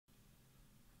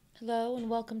Hello and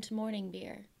welcome to morning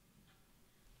beer.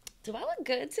 Do I look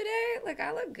good today? Like,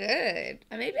 I look good.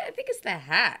 Maybe I think it's the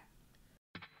hat.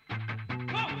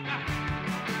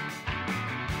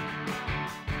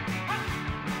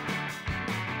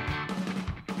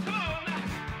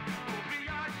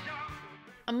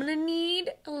 I'm gonna need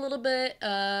a little bit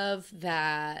of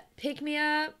that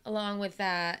pick-me-up along with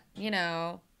that,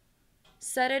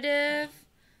 sedative.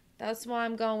 That's why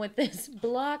I'm going with this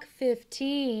Block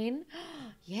 15.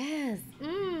 Yes.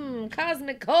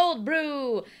 Cosmic cold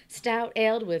brew. Stout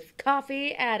aled with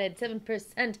coffee, added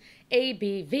 7%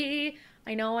 ABV.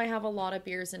 I know I have a lot of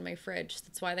beers in my fridge.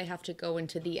 That's why they have to go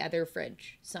into the other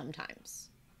fridge sometimes.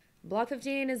 Block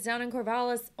 15 is down in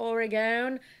Corvallis,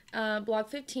 Oregon. Block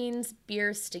 15's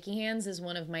beer Sticky Hands is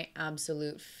one of my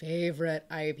absolute favorite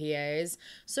IPAs.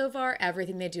 So far,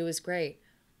 everything they do is great.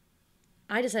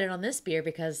 I decided on this beer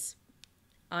because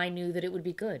I knew that it would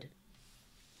be good.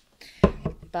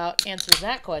 About answers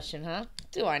that question, huh?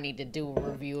 Do I need to do a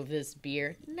review of this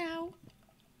beer? No.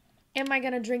 Am I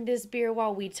going to drink this beer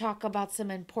while we talk about some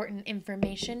important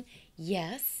information?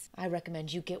 Yes. I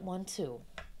recommend you get one too.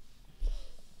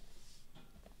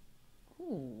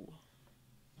 Ooh.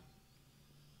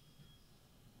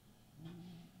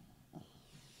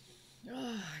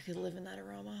 Oh, I could live in that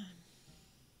aroma.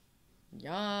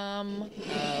 Yum.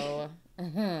 Oh.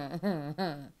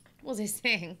 What was I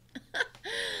saying?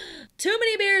 Too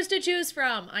many beers to choose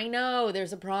from. I know,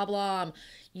 there's a problem.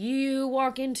 You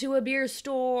walk into a beer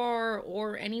store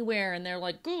or anywhere and they're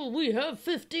like, oh, we have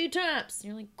 50 taps. And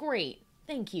you're like, great,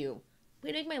 thank you.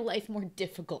 We make my life more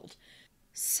difficult.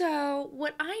 So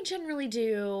what I generally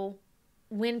do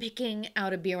when picking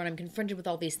out a beer when I'm confronted with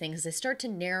all these things is I start to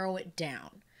narrow it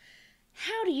down.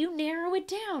 How do you narrow it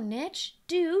down, Nitch?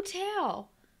 Do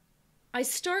tell. I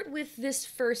start with this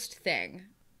first thing.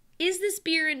 Is this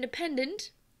beer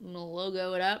independent? I'm gonna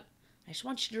logo it up. I just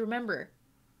want you to remember,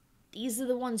 these are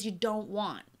the ones you don't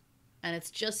want. And it's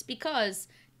just because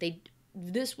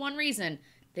this one reason,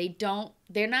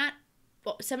 they're not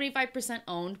 75%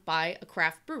 owned by a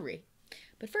craft brewery.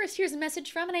 But first, here's a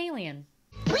message from an alien.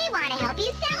 We want to help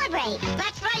you celebrate.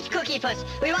 That's right, Cookie Puss.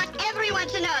 We want everyone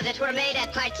to know that we're made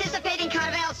at participating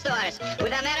Carvel stores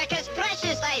with America's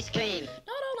freshest ice cream. Not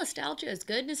all nostalgia is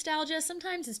good nostalgia.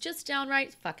 Sometimes it's just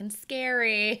downright fucking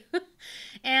scary.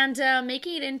 And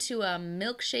making it into a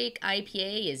milkshake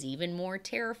IPA is even more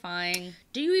terrifying.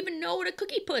 Do you even know what a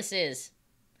Cookie Puss is?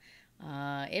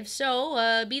 If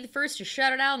so, be the first to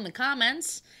shout it out in the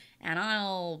comments, and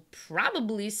I'll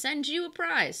probably send you a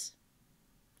prize.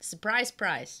 Surprise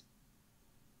prize.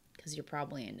 Because you're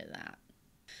probably into that.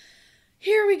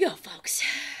 Here we go, folks.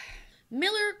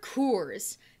 Miller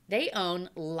Coors. They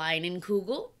own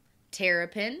Leinenkugel,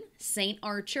 Terrapin, St.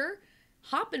 Archer,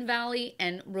 Hopin Valley,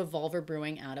 and Revolver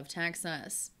Brewing out of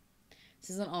Texas.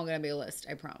 This isn't all going to be a list,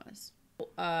 I promise.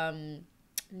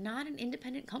 Not an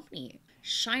independent company.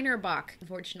 Shinerbach,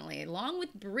 unfortunately, along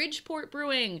with Bridgeport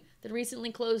Brewing that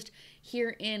recently closed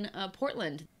here in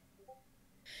Portland.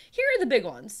 Here are the big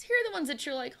ones. Here are the ones that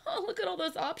you're like, oh, look at all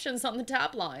those options on the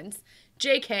top lines.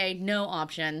 JK, no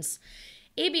options.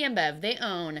 AB InBev, they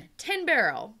own 10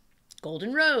 Barrel,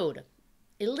 Golden Road,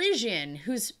 Elysian,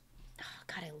 whose, oh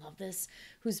God, I love this,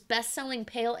 whose best-selling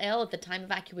pale ale at the time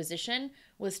of acquisition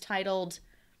was titled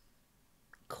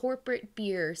Corporate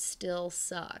Beer Still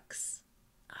Sucks.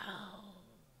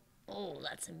 Oh,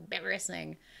 that's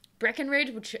embarrassing. Breckenridge,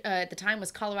 which at the time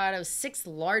was Colorado's 6th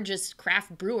largest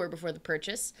craft brewer before the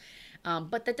purchase.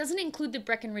 But that doesn't include the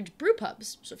Breckenridge brew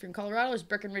pubs. So if you're in Colorado, there's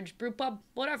Breckenridge brew pub,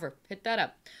 whatever, hit that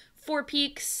up. Four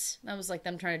Peaks, that was like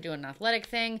them trying to do an athletic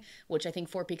thing, which I think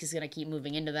Four Peaks is going to keep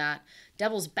moving into that.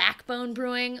 Devil's Backbone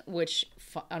Brewing, which,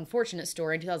 unfortunate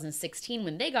story, in 2016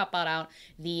 when they got bought out,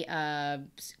 the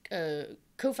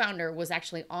co-founder was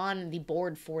actually on the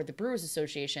board for the Brewers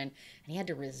Association, and he had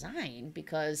to resign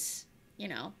because,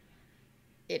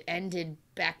 it ended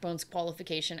Backbone's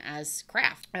qualification as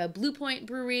craft. Blue Point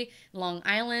Brewery, Long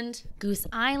Island. Goose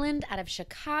Island out of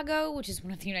Chicago, which is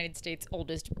one of the United States'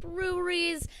 oldest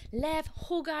breweries. Lev,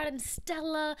 Hogarth, and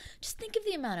Stella. Just think of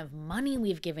the amount of money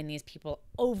we've given these people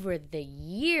over the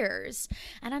years.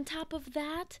 And on top of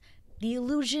that, the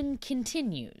illusion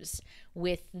continues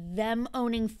with them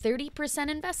owning 30%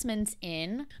 investments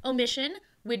in Omission,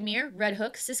 Widmer, Red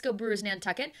Hook, Cisco Brewers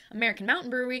Nantucket, American Mountain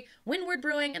Brewery, Windward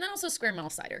Brewing, and then also Square Mile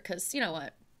Cider, because, you know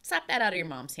what? Slap that out of your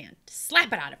mom's hand.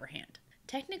 Slap it out of her hand.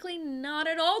 Technically not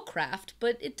at all craft,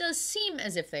 but it does seem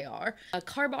as if they are.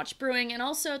 Carbotch Brewing, and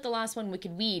also the last one,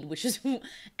 Wicked Weed, which is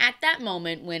at that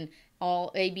moment when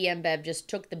All AB InBev just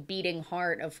took the beating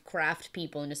heart of craft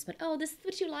people and just went, oh, this is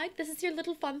what you like? This is your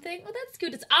little fun thing? Oh, that's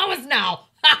good. It's ours now.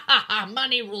 Ha ha ha.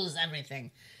 Money rules everything.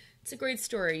 It's a great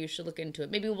story. You should look into it.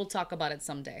 Maybe we'll talk about it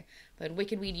someday. But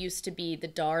Wicked Weed used to be the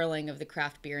darling of the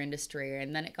craft beer industry,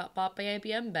 and then it got bought by AB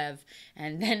InBev.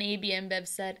 And then AB InBev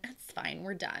said, that's fine,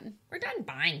 we're done. We're done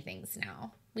buying things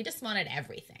now. We just wanted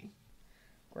everything.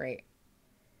 Great.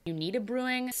 Unita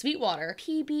Brewing, Sweetwater,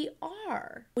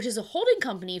 PBR, which is a holding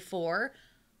company for,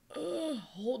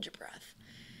 hold your breath,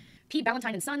 P.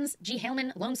 Ballantyne and Sons, G.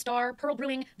 Haleman, Lone Star, Pearl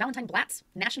Brewing, Valentine Blatz,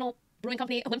 National Brewing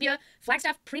Company, Olympia,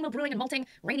 Flagstaff, Primo Brewing and Malting,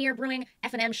 Rainier Brewing,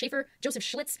 F&M Schaefer, Joseph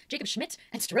Schlitz, Jacob Schmidt,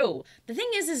 and Stroh. The thing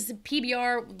is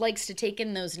PBR likes to take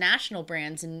in those national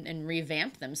brands and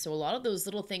revamp them. So a lot of those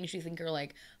little things you think are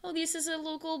like, oh, this is a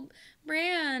local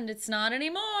brand. It's not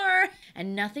anymore.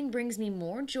 And nothing brings me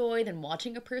more joy than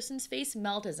watching a person's face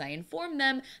melt as I inform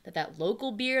them that that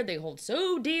local beer they hold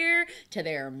so dear to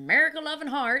their America-loving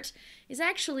heart is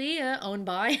actually owned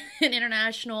by an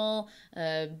international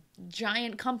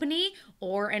giant company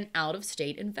or an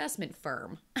out-of-state investment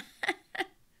firm.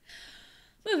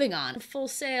 Moving on. Full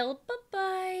Sail,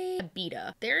 bye-bye.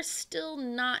 Beta. They're still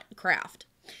not craft.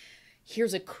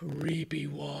 Here's a creepy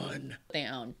one they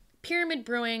own. Pyramid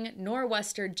Brewing,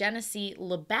 Nor'Wester, Genesee,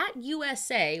 Labatt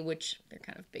USA, which they're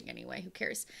kind of big anyway, who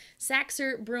cares?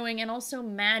 Saxer Brewing, and also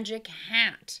Magic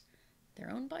Hat.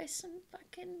 They're owned by some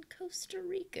fucking Costa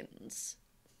Ricans.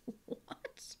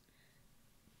 What?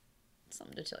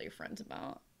 Something to tell your friends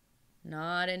about.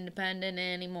 Not independent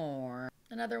anymore.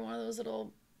 Another one of those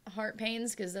little heart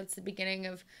pains, because that's the beginning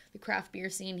of the craft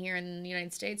beer scene here in the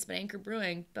United States, but Anchor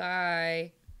Brewing,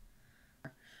 bye.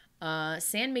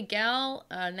 San Miguel,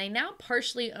 they now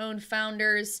partially own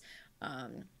Founders.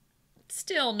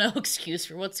 Still no excuse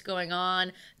for what's going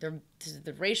on. The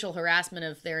racial harassment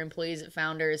of their employees at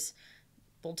Founders.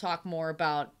 We'll talk more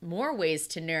about more ways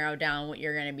to narrow down what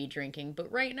you're going to be drinking.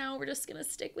 But right now, we're just going to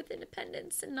stick with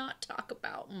independence and not talk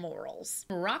about morals.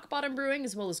 Rock Bottom Brewing,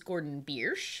 as well as Gordon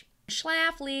Biersch.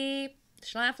 Schlafly.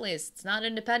 Schlafly's. It's not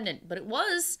independent, but it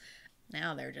was.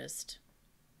 Now they're just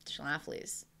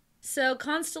Schlafly's. So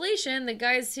Constellation, the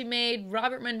guys who made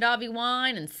Robert Mondavi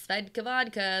wine and Svedka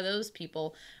vodka, those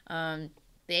people,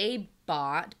 they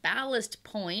bought Ballast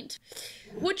Point,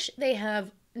 which they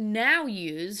have now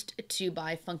used to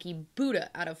buy Funky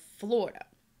Buddha out of Florida.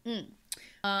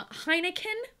 Heineken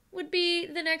would be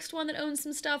the next one that owns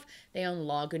some stuff. They own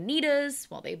Lagunitas.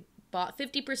 Well, they bought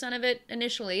 50% of it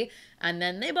initially, and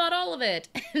then they bought all of it.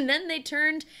 And then they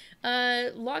turned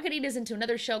Lagunitas into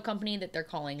another shell company that they're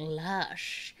calling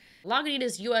Lush.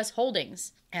 Lagunitas U.S.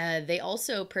 Holdings. They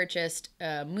also purchased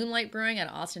Moonlight Brewing out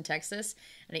of Austin, Texas,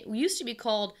 and it used to be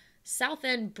called South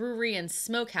End Brewery and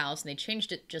Smokehouse, and they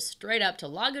changed it just straight up to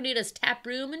Lagunitas Tap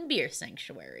Room and Beer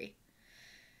Sanctuary,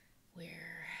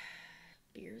 where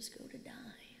beers go to die.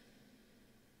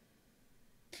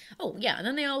 Oh, yeah, and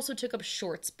then they also took up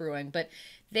Shorts Brewing, but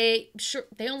they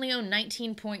only own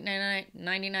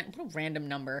 19.99, what a random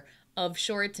number, of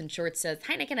Shorts, and Shorts says,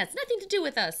 Heineken has nothing to do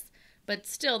with us. But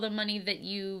still, the money that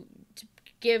you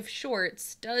give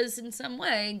Shorts does in some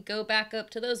way go back up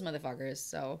to those motherfuckers.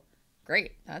 So,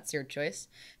 great. That's your choice.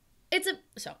 It's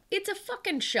a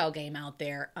fucking shell game out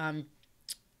there.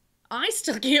 I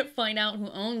still can't find out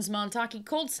who owns Montucky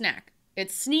Cold Snack.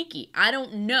 It's sneaky. I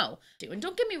don't know. And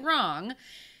don't get me wrong.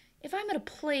 If I'm at a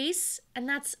place and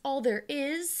that's all there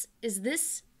is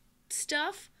this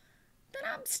stuff, then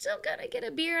I'm still gonna get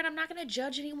a beer and I'm not gonna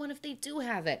judge anyone if they do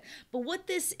have it. But what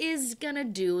this is gonna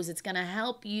do is it's gonna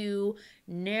help you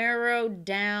narrow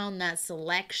down that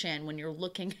selection when you're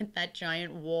looking at that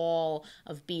giant wall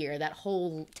of beer, that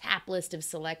whole tap list of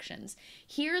selections.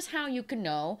 Here's how you can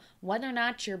know whether or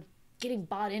not you're getting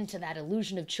bought into that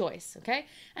illusion of choice, okay?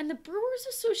 And the Brewers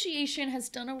Association has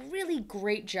done a really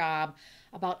great job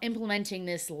about implementing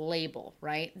this label,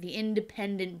 right? The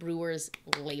Independent Brewers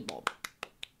label.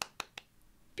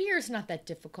 Beer's not that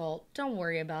difficult. Don't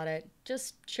worry about it.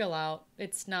 Just chill out.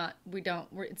 It's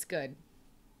good.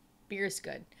 Beer's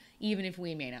good, even if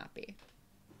we may not be.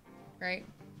 Right?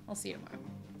 I'll see you tomorrow.